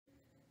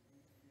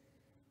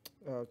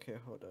Okay,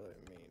 hold on.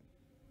 Let me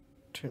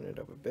turn it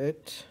up a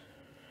bit,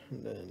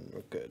 and then we're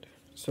good.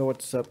 So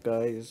what's up,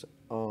 guys?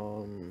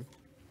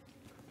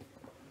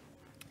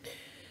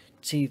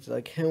 Geez, I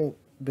can't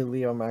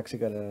believe I'm actually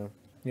gonna,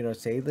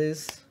 say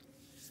this,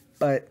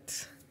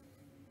 but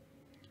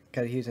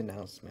got a huge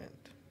announcement.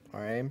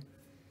 All right,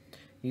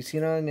 you see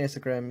it on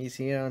Instagram, you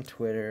see it on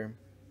Twitter,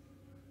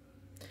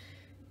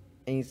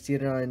 and you see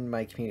it on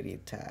my community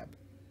tab.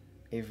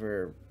 If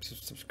you're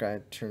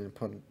subscribed,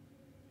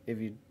 if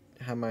you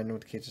have my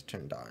notifications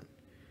turned on.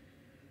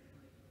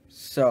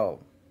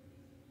 So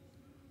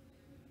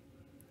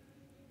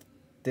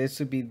this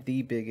would be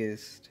the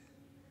biggest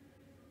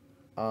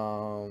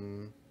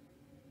um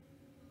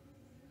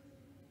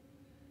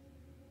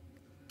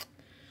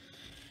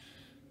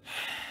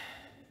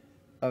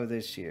of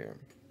this year,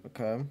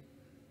 okay?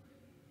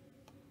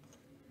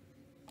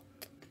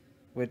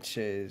 Which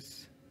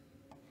is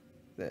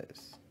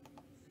this.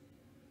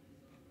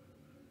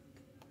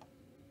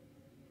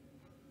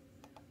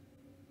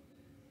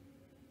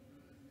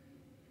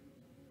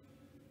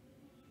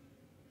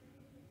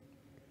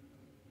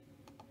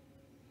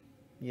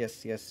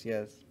 Yes, yes,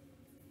 yes.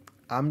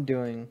 I'm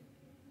doing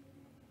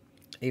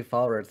a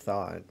follower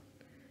thought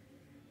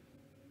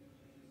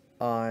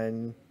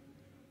on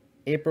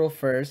April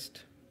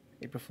 1st,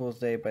 April Fool's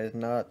Day, but it's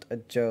not a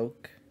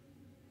joke,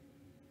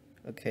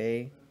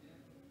 okay?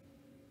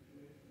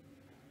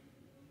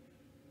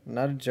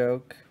 Not a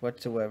joke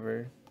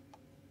whatsoever.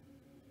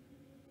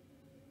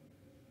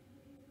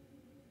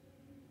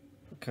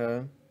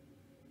 Okay?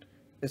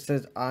 It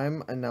says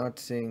I'm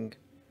announcing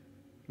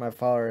my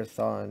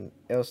follower-thon.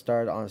 It'll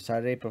start on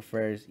Saturday, April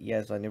 1st.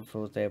 Yes, on April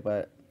Fool's Day,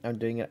 but I'm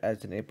doing it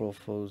as an April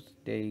Fool's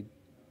Day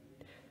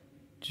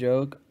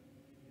joke.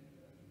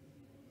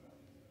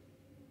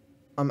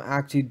 I'm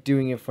actually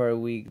doing it for a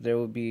week. There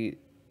will be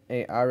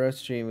a hour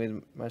stream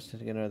with my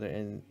significant other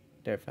and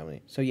their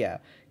family. So yeah,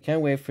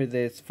 can't wait for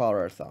this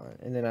follower-thon.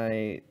 And then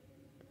I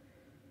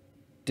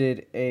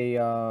did a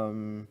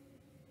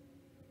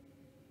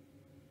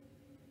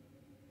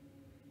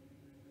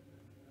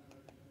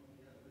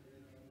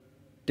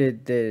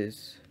did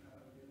this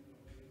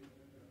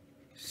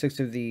 6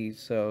 of these.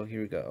 So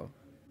here we go.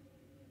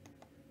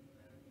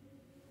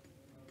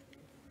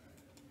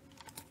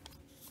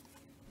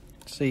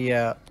 So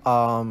yeah,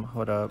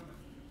 hold up.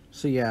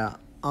 So yeah,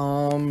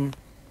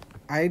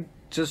 I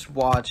just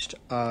watched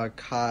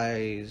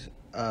Kai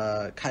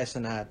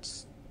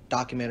Cenat's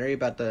documentary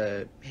about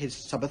his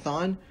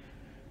subathon.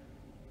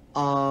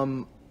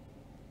 Um,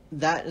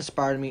 that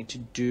inspired me to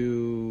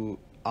do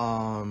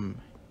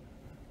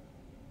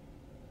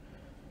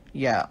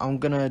yeah, I'm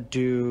gonna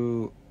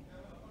do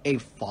a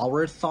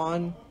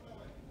follower-thon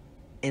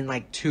in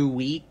like 2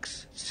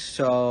 weeks.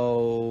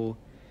 So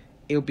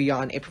it'll be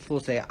on April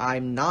Fool's Day.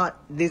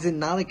 This is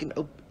not like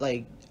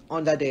like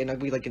on that day, not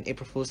gonna be like an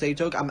April Fool's Day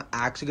joke. I'm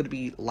actually gonna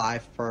be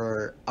live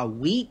for a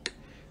week,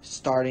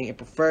 starting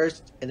April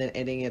 1st, and then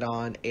ending it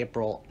on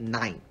April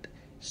 9th.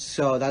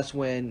 So that's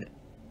when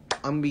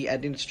I'm gonna be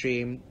editing the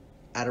stream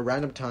at a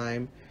random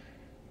time,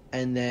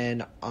 and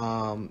then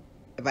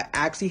if I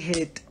actually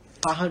hit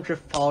 500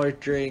 followers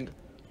during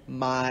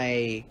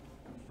my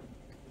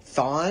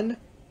thon,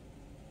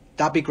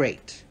 that'd be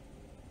great.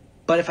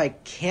 But if I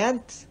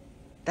can't,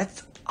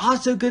 that's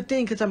also a good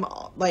thing because I'm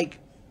like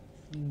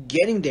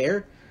getting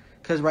there.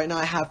 Because right now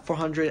I have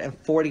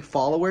 440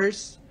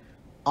 followers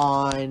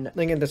on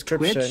Link in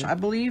description. Twitch, I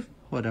believe.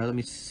 Hold on, let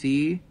me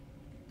see.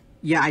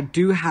 Yeah, I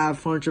do have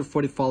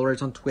 440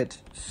 followers on Twitch.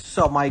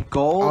 So my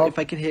goal, if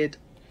I can hit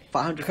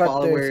 500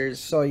 followers,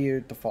 show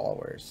you the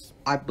followers.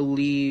 I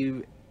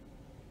believe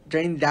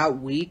during that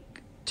week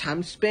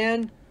time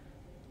span,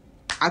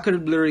 I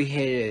could literally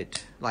hit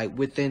it like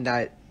within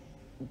that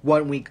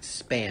 1 week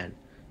span.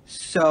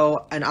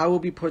 So, and I will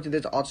be posting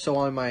this also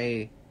on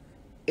my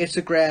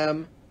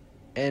Instagram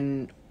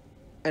and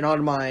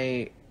on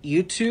my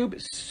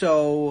YouTube.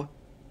 So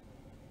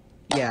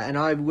yeah, and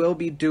I will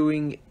be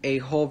doing a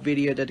whole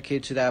video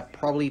dedicated to that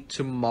probably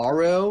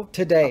tomorrow.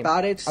 Today.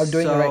 About it. I'm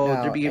doing it right now.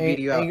 There'll be a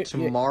video out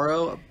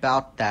tomorrow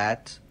about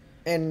that.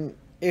 And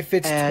if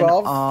it's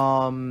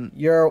 12,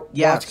 you're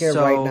watching it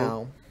right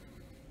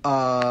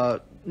now.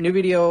 New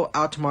video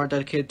out tomorrow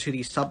dedicated to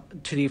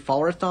the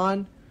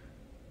follower-thon.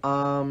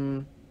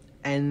 And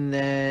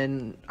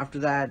then after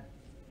that,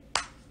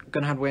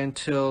 gonna have to wait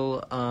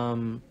until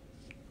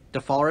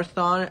the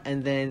follower-thon,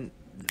 and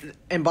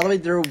by the way,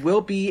 there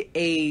will be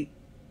a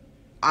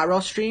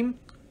IRL stream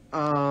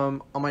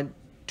on my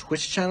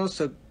Twitch channel,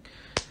 so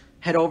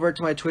head over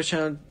to my Twitch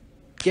channel,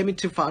 get me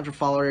to 500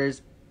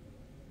 followers.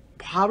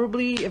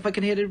 Probably if I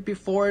can hit it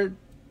before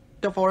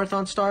the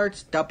follower-thon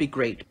starts, that'd be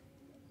great.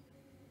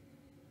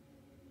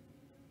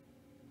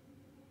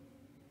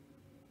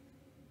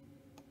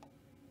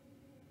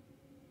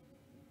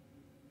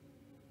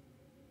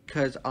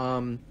 Because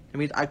it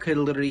means I could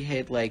literally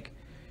hit like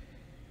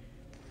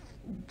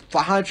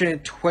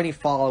 520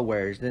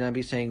 followers, then I'd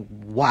be saying,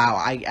 wow,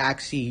 I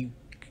actually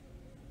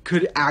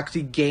could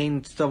actually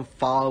gain some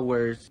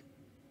followers.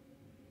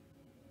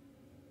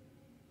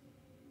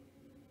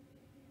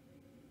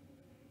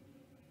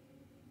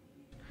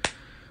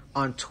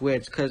 on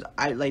Twitch, because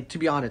I, like, to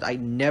be honest, I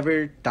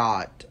never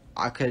thought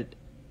I could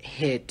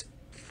hit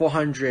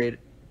 400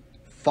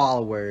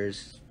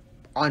 followers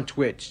on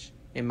Twitch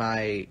in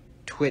my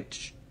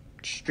Twitch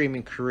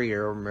streaming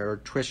career,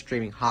 or Twitch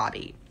streaming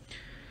hobby.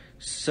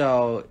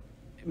 So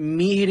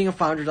me hitting a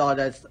 $500,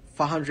 that's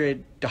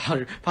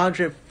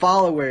 $500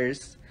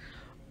 followers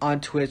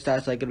on Twitch,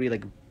 that's like gonna be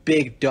like a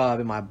big dub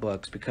in my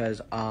books,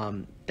 because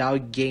that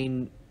would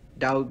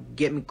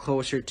get me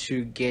closer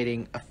to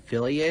getting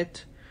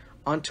affiliate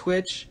on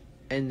Twitch,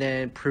 and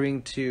then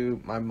proving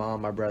to my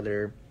mom, my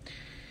brother,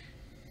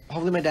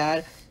 hopefully my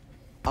dad,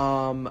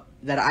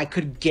 that I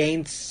could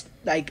gain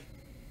like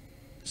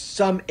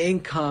some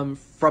income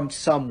from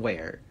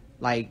somewhere,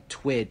 like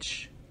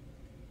Twitch,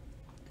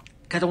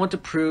 because I want to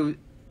prove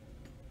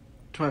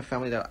to my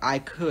family that I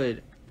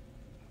could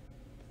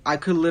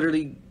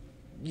literally,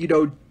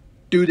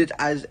 do this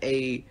as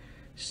a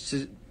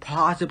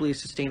possibly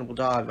sustainable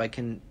job if I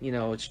can,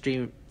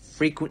 stream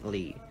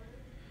frequently.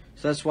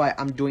 So that's why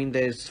I'm doing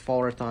this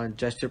follower-thon,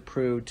 just to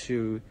prove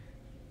to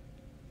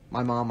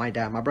my mom, my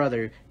dad, my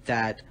brother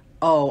that,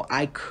 oh,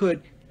 I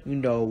could,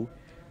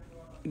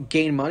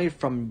 gain money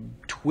from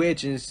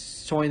Twitch, and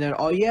showing that,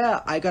 oh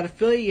yeah, I got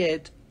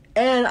affiliate,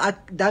 and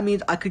that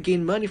means I could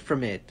gain money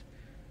from it.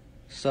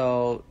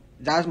 So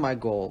that's my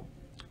goal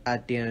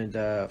at the end of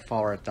the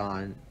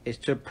follower-thon, is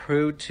to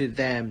prove to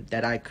them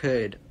that I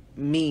could,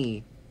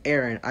 me,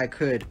 Aaron, I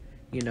could,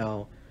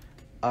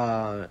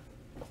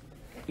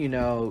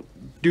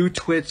 do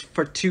Twitch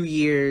for 2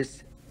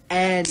 years,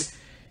 and,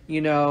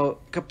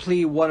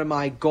 complete one of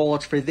my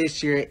goals for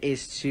this year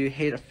is to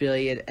hit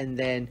affiliate, and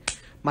then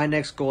my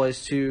next goal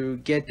is to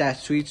get that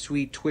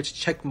sweet Twitch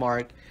check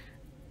mark,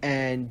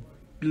 and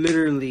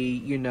literally,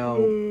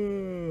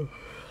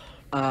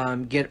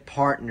 get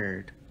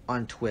partnered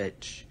on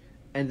Twitch.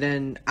 And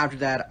then after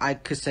that, I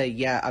could say,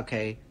 yeah,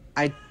 okay,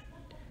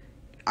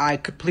 I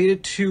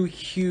completed 2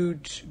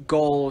 huge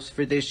goals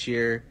for this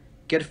year: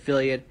 get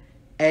affiliate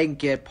and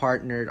get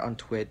partnered on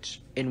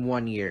Twitch in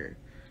 1 year.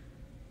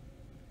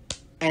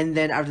 And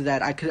then after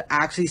that, I could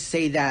actually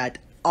say that,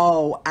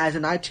 oh, as a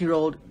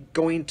 19-year-old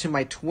going to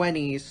my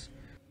 20s,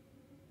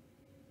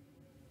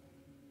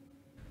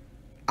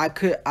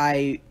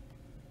 I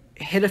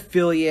hit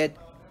affiliate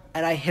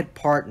and I hit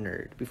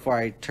partnered before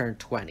I turned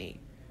 20.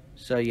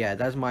 So yeah,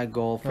 that's my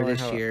goal for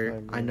this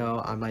year. I know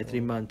I'm like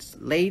 3 months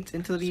late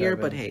into the year,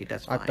 but hey,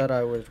 that's fine. I thought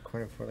I was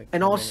recording for like.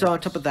 And also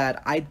on top of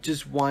that, I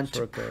just want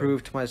to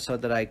prove to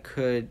myself that I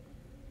could,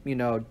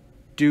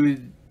 do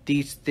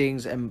these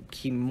things and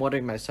keep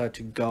motivating myself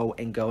to go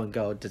and go and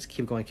go. Just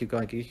keep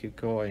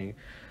going.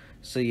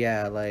 So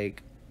yeah,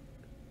 like,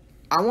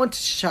 I want to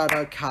shout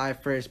out Kai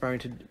for inspiring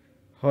to.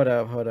 Hold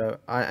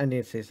up. I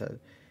need to say something.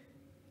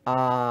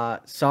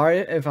 Sorry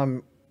if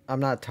I'm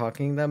not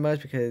talking that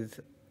much, because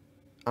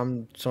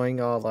I'm showing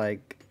all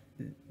like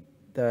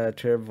the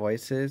Twitter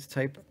voices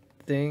type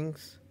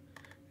things.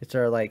 It's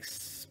are like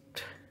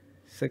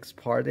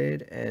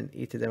 6-parted, and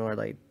each of them are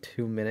like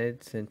 2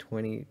 minutes and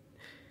 20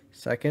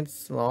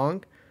 seconds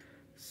long.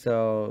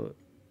 So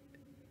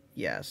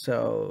yeah,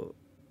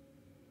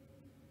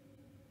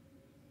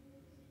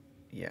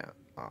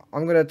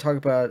 I'm gonna talk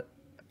about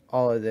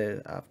all of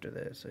this after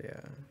this. So yeah.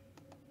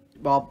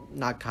 Well,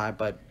 not Kai,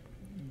 but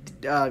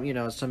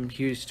some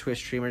huge Twitch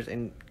streamers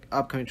and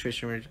upcoming Twitch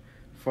streamers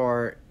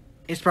for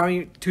inspiring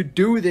me to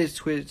do this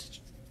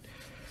Twitch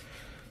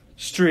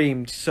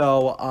stream.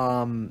 So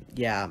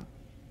yeah,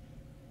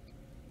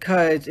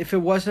 because if it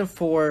wasn't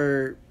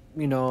for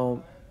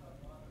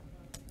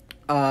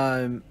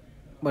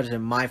what is it,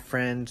 my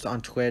friends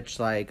on Twitch,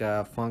 like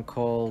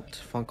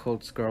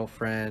Funkolt's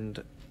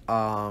girlfriend,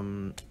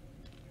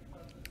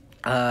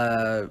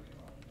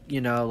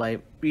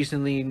 like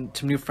recently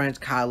some new friends,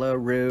 Kylo,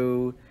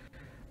 Rue,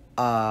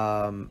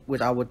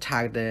 which I would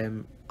tag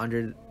them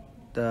under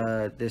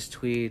this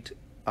tweet,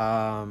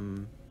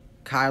 Kylo,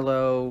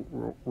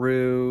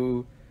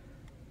 Rue,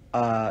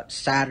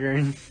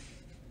 Saturn,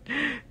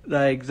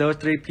 like those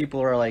 3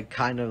 people are like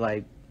kind of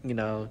like,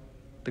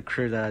 the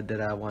crew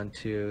that I want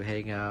to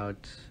hang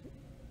out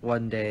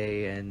one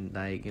day, and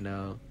like,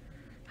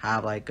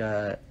 have like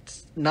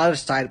not a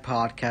side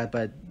podcast,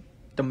 but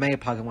the main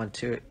podcast I want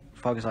to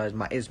focus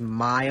on is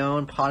my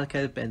own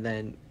podcast, and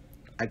then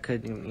I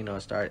could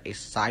start a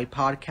side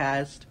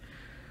podcast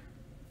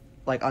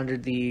like under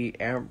the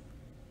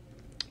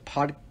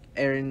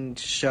Aaron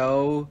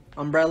Show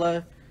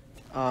umbrella.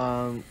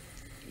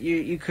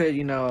 You could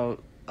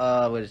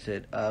what is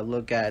it?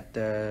 Look at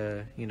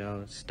the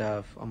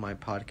stuff on my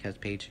podcast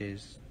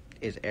pages.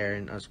 It's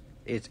Aaron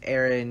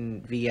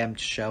VM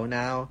Show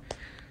now.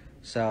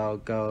 So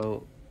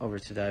go over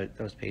to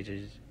those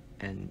pages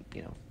and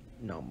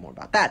know more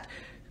about that.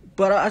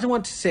 But as I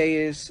want to say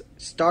is,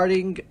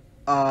 starting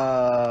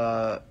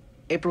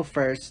April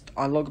 1st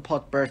on Logan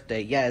Paul's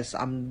birthday. Yes,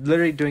 I'm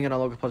literally doing it on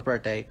Logan Paul's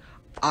birthday.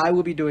 I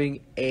will be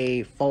doing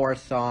a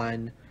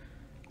follower-thon.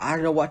 I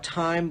don't know what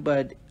time,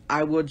 but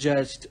I will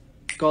just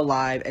go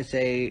live and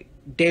say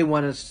day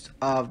 1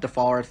 of the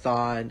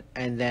follower-thon,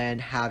 and then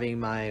having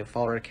my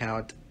follower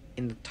account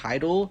in the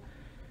title.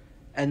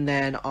 and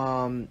then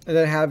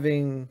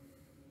having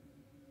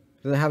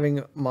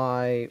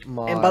my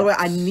mods. and by the way,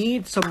 I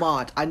need some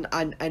mods. I'm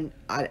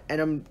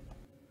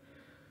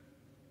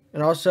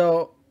and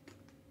also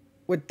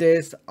with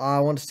this, I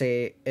want to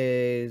say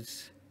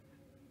is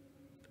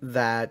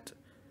that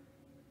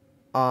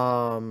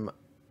while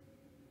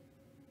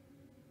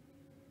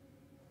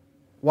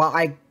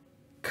I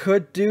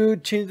could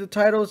change the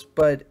titles,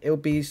 but it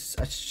would be a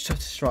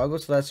struggle.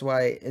 So that's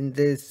why in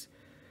this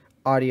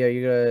audio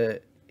you're gonna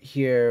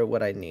hear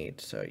what I need.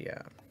 So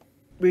yeah,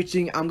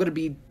 I'm gonna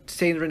be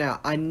saying it right now.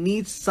 I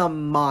need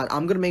some mod.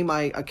 I'm gonna make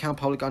my account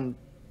public on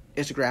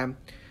Instagram.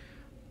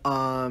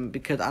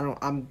 Because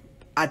I'm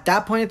at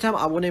that point in time,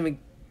 I wouldn't even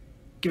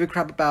give a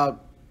crap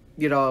about,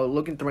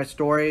 looking through my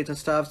stories and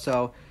stuff.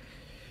 So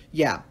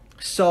yeah,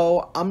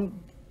 so I'm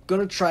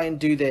gonna try and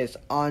do this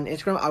on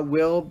Instagram. I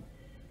will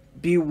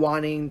be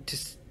wanting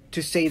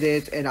to say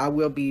this, and I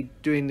will be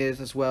doing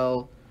this as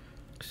well.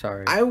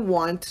 sorry. I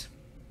want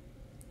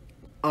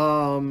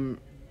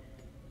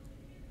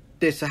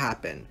this to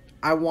happen.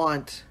 I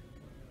want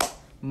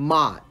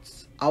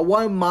mods. I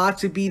want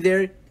mods to be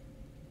there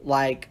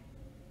like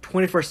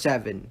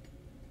 24/7,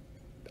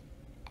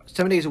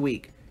 7 days a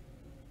week,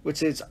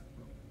 which is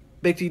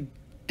basically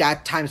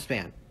that time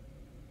span.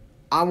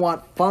 I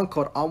want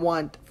Funko. I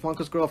want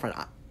Funko's girlfriend.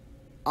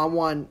 I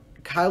want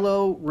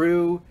Kylo,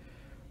 Rue,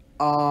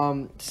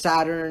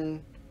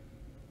 Saturn,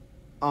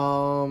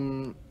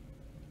 some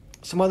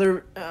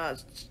other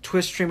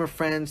Twitch streamer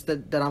friends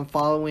that I'm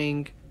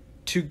following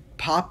to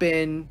pop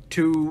in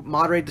to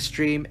moderate the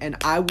stream, and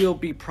I will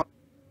be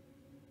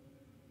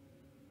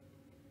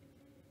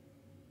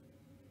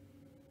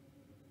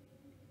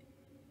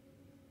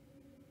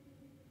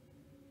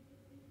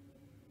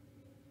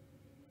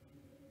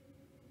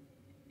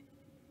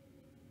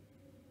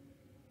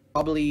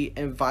probably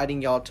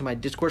inviting y'all to my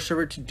Discord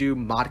server to do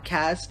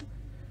modcast.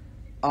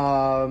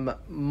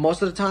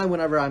 Most of the time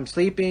whenever I'm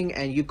sleeping,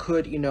 and you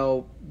could, you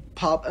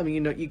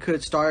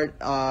could start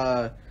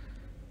a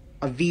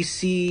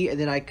VC, and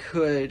then I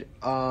could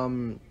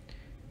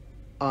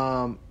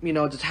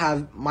just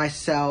have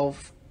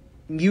myself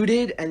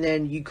muted, and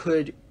then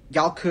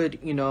y'all could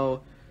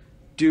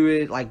do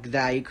it like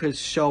that. You could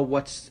show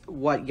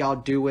what y'all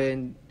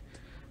doing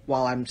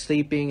while I'm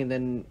sleeping, and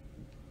then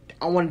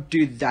I want to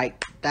do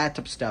that type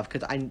of stuff,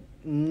 because I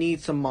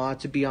need some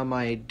mods to be on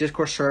my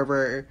Discord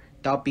server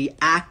that'll be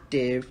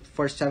active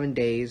for 7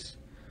 days,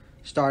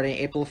 starting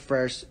April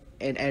 1st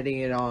and ending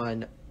it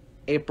on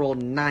April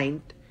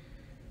 9th.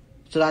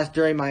 So that's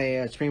during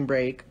my spring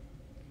break.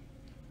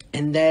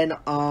 And then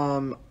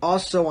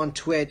also on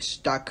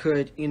Twitch that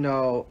could,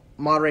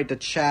 moderate the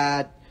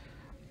chat.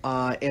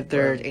 If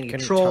there's any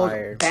trolls,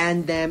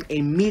 ban them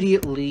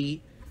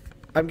immediately.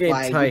 I'm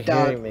getting tired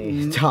hearing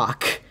me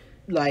talk.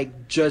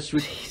 Like just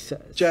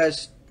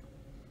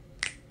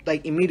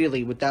like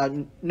immediately, without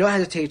no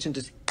hesitation,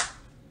 just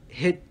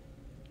hit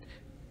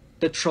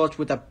the trolls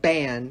with a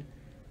ban.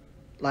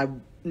 Like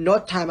no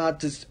timeout,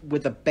 just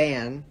with a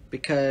ban,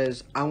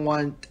 because I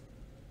want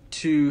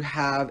to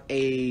have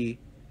a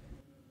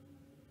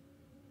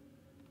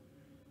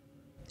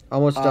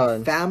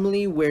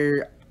family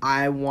where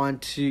I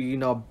want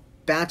to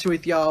banter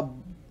with y'all.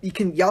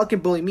 Y'all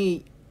can bully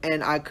me,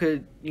 and I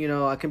could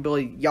I can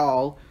bully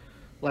y'all,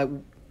 like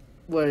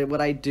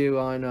what I do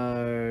on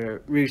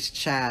Roos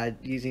chat,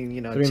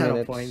 using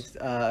channel points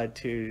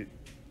to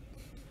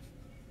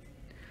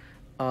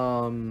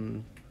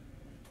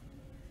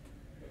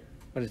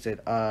what is it,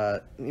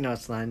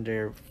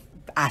 slander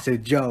as a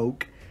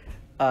joke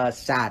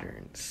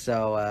Saturn.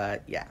 So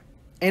yeah,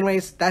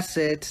 anyways, that's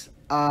it.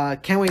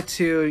 Can't wait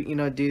to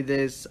do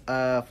this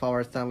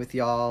forward thumb with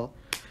y'all.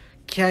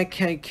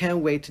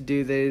 Can't wait to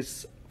do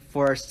this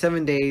for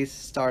 7 days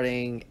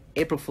starting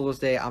April Fool's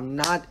Day.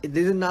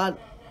 This is not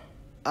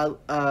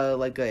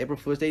like a April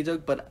Fool's Day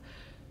joke, but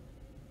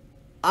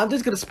I'm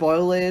just gonna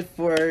spoil it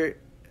for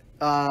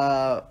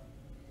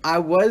I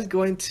was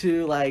going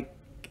to like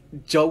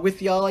joke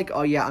with y'all like,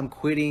 oh yeah, I'm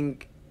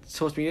quitting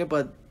social media,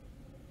 but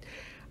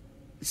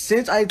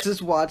since I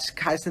just watched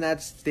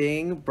Kaisenat's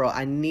thing, bro,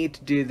 I need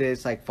to do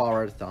this like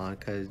forward-thon,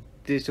 because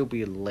this will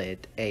be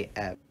lit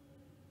AF.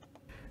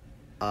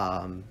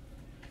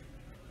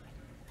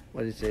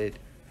 What is it?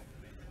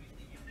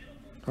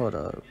 Hold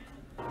up.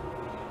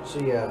 So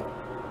yeah,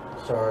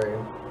 sorry.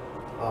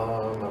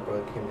 My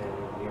brother came in,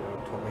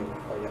 told me,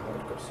 oh yeah, I have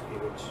to go see,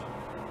 which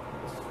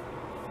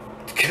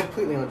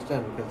completely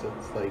understand, because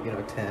it's like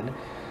 10.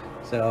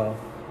 So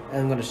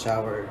and I'm gonna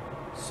shower.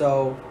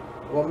 So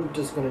what I'm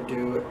just gonna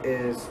do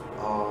is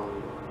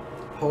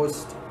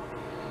post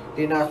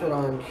the announcement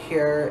on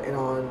here and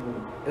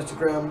on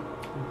Instagram,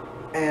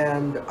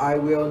 and I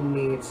will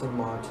need some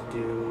mod to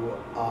do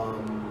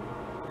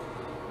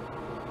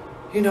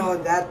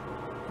that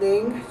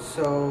thing.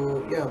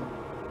 So yeah,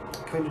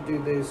 I'm going to do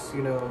this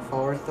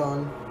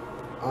forward-thon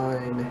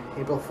on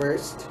April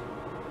 1st,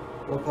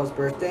 Willpaw's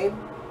birthday.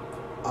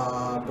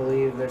 I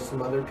believe there's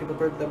some other people's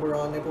birthday that were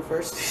on April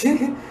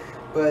 1st.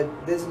 But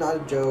this is not a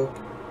joke.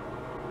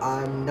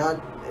 I'm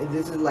not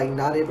this is like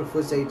not April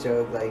Fool's Day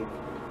joke. Like,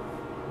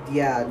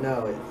 yeah,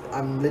 no,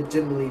 I'm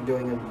legitimately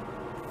doing a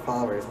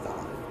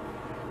follower-thon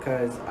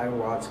because I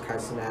watched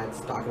Carson Nat's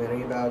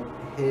documentary about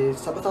his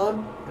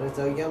subathon, and it's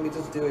like, yeah, we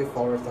just do a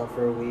follower-thon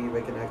for a week.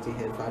 We can actually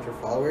hit 500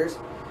 followers,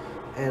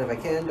 and if I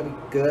can, that'll be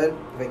good.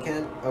 If I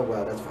can't, oh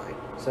well, that's fine.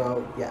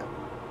 So yeah,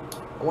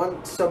 I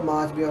want some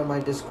mods to be on my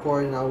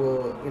Discord, and I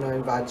will,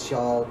 invite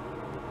y'all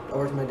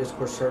over to my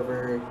Discord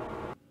server.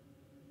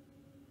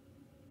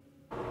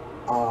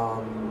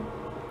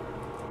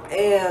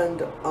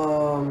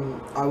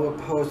 I will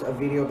post a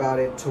video about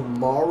it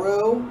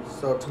tomorrow.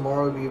 So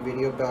tomorrow will be a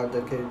video about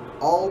the kid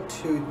all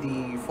to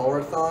the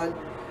follower-thon,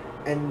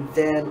 and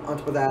then on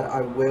top of that, I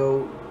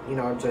will,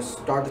 just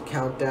start the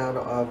countdown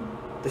of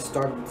the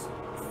start of the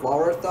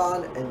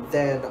follower-thon, and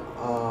then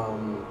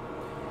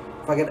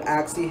if I can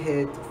actually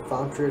hit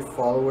 500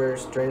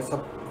 followers during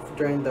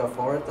the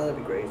follower-thon, that'd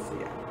be great. So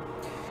yeah,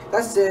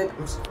 that's it.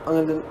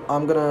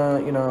 I'm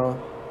gonna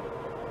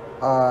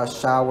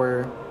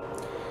shower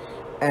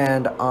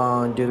and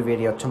do the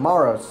video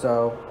tomorrow.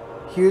 So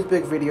huge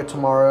big video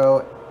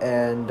tomorrow,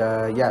 and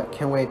yeah,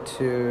 can't wait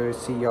to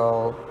see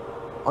y'all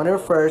on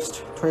April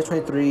 1st,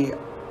 2023.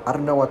 I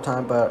don't know what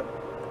time, but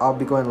I'll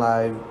be going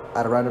live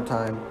at a random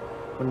time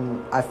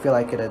when I feel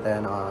like it, and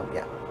then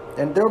yeah,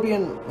 and there'll be a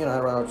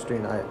random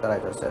stream that I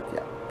just said.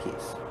 Yeah,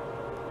 peace.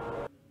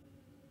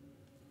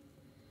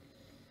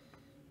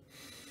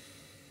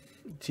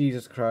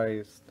 Jesus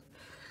Christ.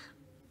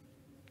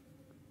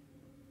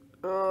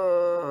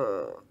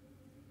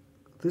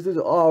 This is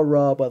all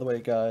raw, by the way,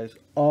 guys.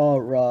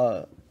 All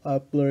raw.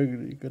 I'm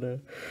literally gonna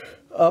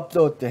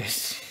upload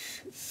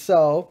this.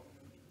 So,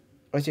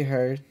 what you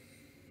heard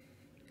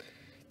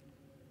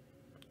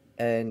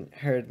and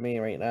heard me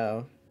right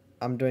now,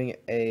 I'm doing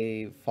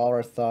a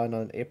follower-thon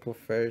on April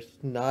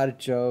 1st. Not a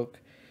joke,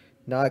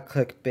 not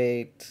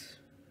clickbait,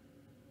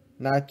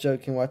 not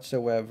joking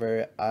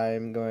whatsoever.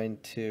 I'm going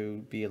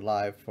to be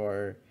live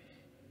for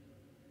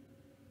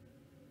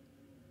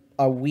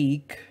a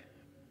week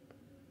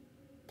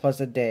plus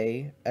a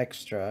day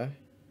extra.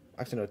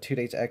 Actually, no, 2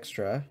 days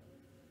extra.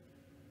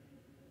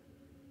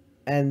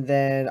 And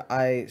then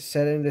I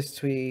said in this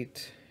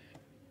tweet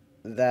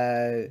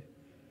that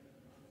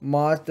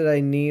mods that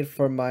I need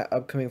for my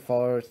upcoming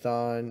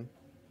follower-thon: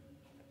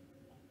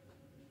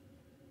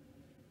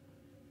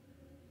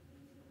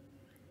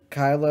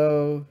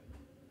 Kylo,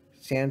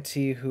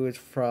 Santi, who is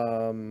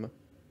from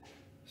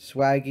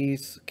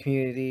Swaggy's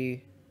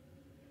community,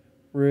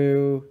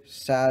 Rue,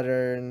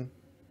 Saturn,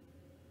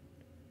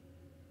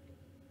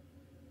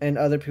 and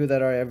other people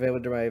that are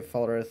available to my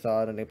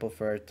follower-thon on April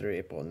 1st through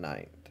April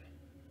 9th.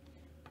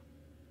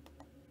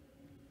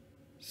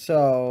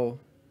 So,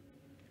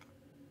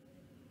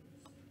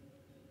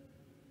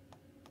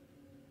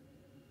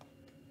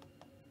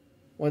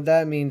 what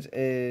that means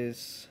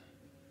is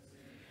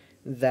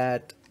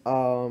that,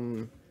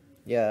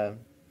 yeah,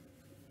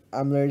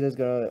 I'm literally just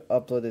gonna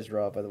upload this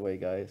raw, by the way,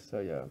 guys, so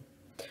yeah.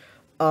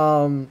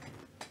 I'm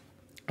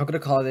gonna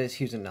call this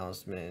huge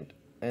announcement,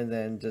 and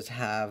then just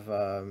have,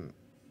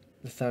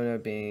 the thumbnail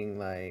being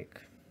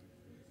like,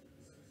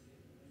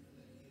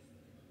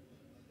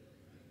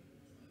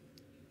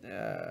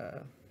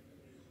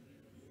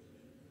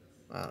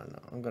 I don't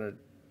know. I'm gonna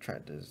try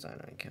to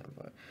design on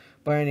Canva.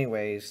 But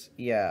anyways,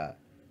 yeah.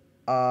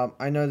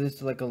 I know this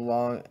is like a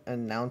long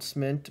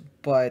announcement,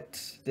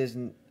 but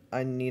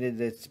I needed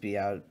this to be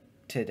out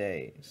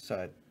today.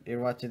 So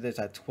you're watching this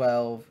at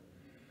 12.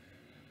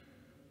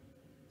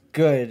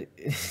 Good.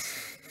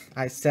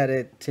 I set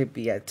it to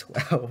be at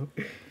 12.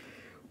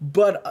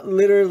 But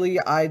literally,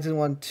 I just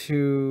want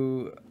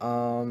to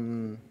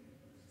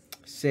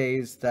say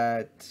is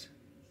that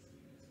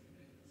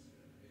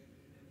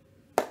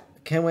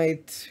can't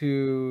wait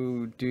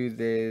to do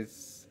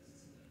this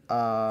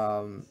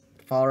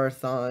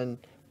follower-thon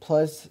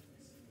plus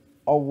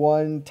a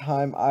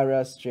one-time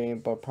IRL stream,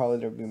 but probably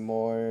there'll be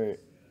more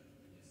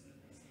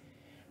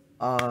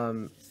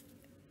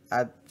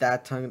at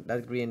that time.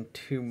 That'll be in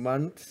 2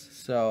 months.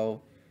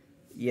 So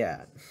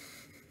yeah.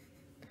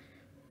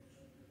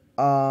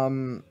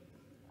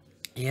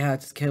 Yeah, I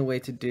just can't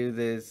wait to do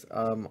this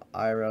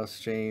IRL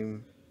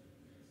stream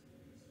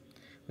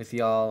with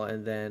y'all,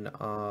 and then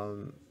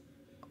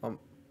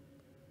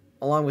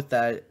along with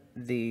that,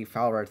 the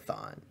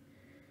follower-thon.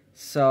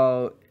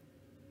 So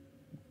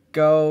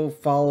go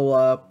follow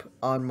up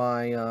on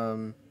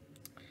my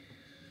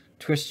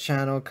Twitch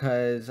channel,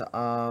 because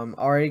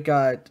already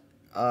got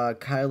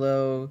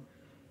Kylo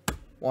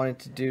wanting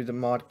to do the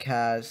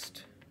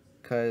modcast,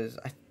 because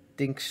I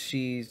think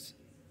she's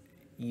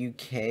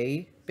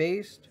UK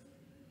based.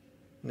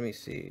 Let me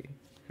see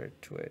her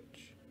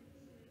Twitch.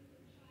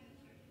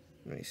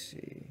 Let me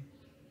see.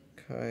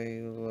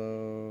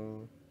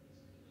 Kylo.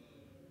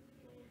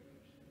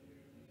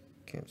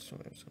 Can't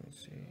swim. Let me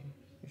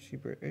see. Is she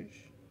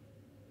British?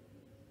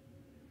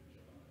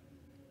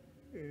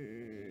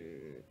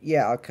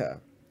 Yeah, okay.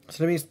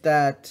 So that means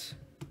that's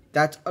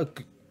a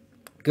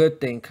good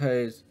thing,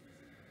 because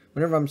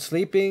whenever I'm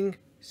sleeping,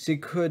 she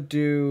could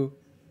do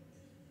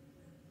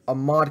a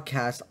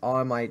modcast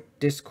on my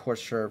Discord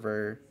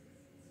server,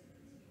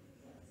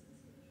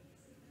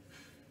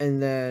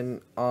 and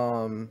then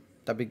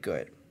that'd be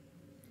good.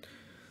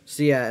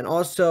 So yeah, and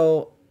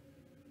also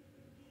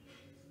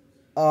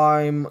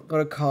I'm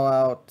gonna call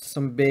out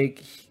some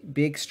big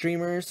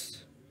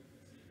streamers,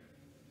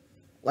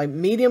 like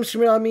medium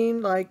streamer. I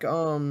mean, like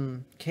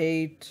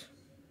Kate,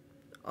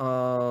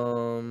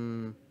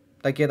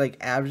 like get like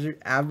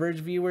average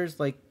viewers,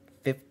 like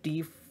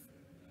 50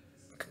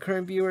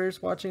 concurrent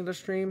viewers watching the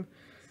stream.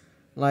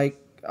 Like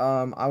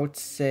I would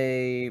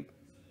say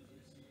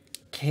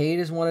Kate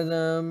is one of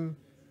them.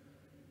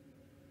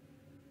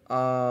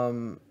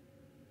 Um,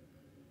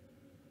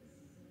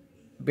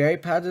 Barry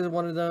Pads is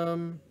one of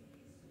them.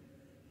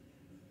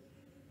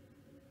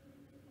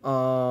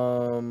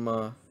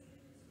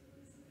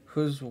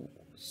 Who's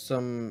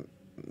some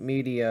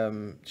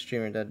medium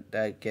streamer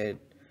that get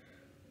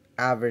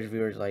average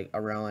viewers like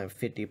around like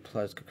 50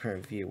 plus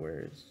concurrent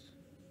viewers?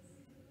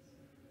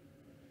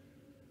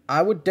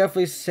 I would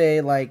definitely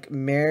say like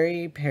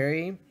Mary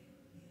Perry.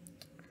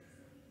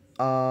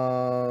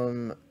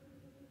 Um,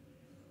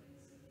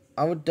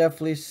 I would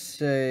definitely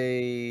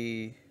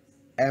say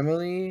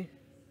Emily.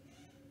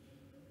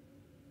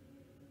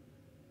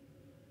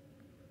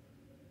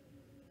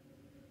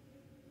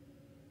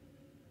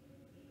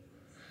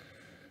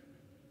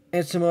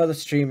 And some other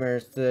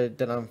streamers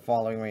that I'm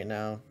following right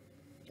now,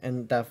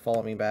 and that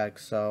follow me back.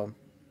 So,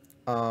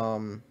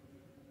 um,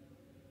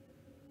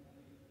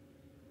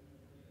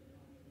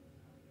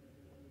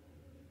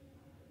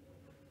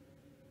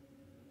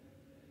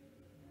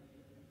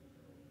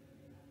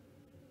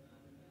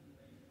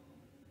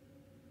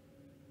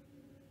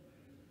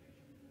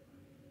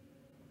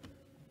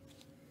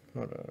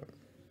 hold on.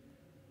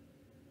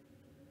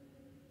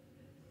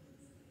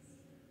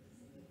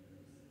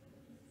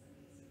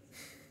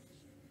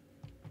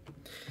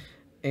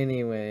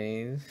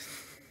 Anyways,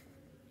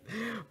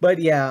 but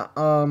yeah,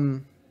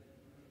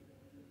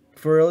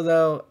 for real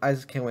though, I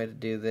just can't wait to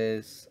do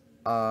this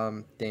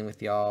thing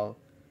with y'all.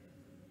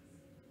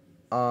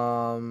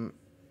 Um,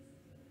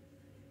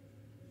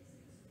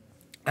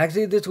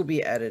 Actually, this will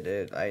be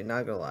edited. I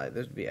not gonna lie,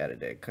 this will be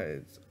edited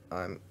because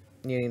I'm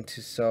needing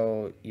to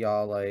show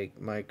y'all like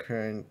my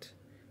current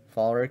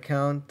follower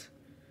count.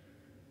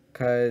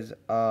 Cause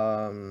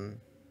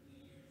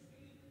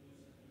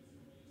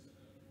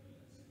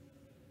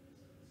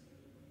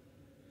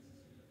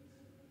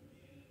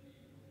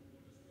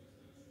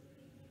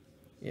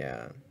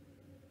yeah.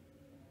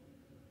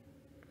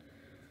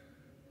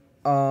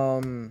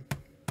 Um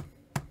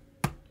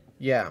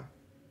yeah.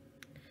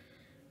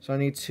 So I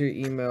need to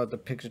email the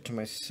picture to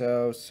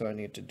myself, so I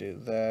need to do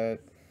that.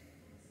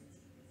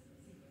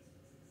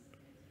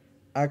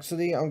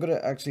 Actually, I'm gonna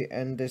actually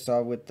end this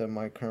off with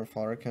my current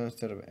follower count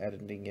instead of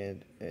editing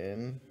it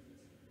in.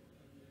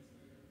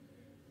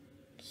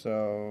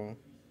 So